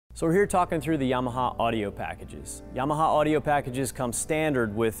So we're here talking through the Yamaha audio packages. Yamaha audio packages come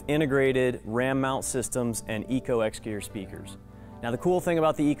standard with integrated RAM mount systems and Eco X-Gear speakers. Now the cool thing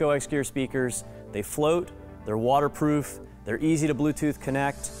about the Eco X-Gear speakers, they float, they're waterproof, they're easy to Bluetooth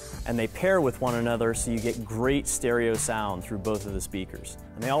connect, and they pair with one another so you get great stereo sound through both of the speakers.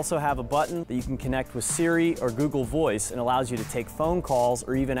 And they also have a button that you can connect with Siri or Google Voice and allows you to take phone calls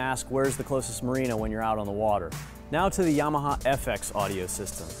or even ask where's the closest marina when you're out on the water. Now to the Yamaha FX audio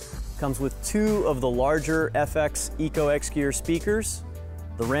system. It comes with two of the larger FX Eco X-Gear speakers,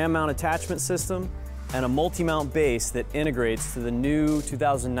 the RAM mount attachment system, and a multi-mount bass that integrates to the new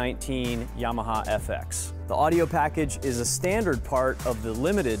 2019 Yamaha FX. The audio package is a standard part of the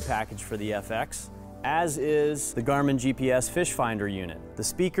limited package for the FX, as is the Garmin GPS fish finder unit. The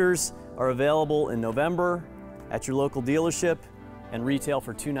speakers are available in November at your local dealership and retail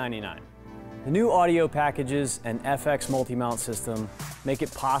for $299. The new audio packages and FX multi-mount system make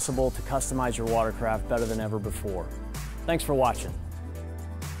it possible to customize your watercraft better than ever before. Thanks for watching.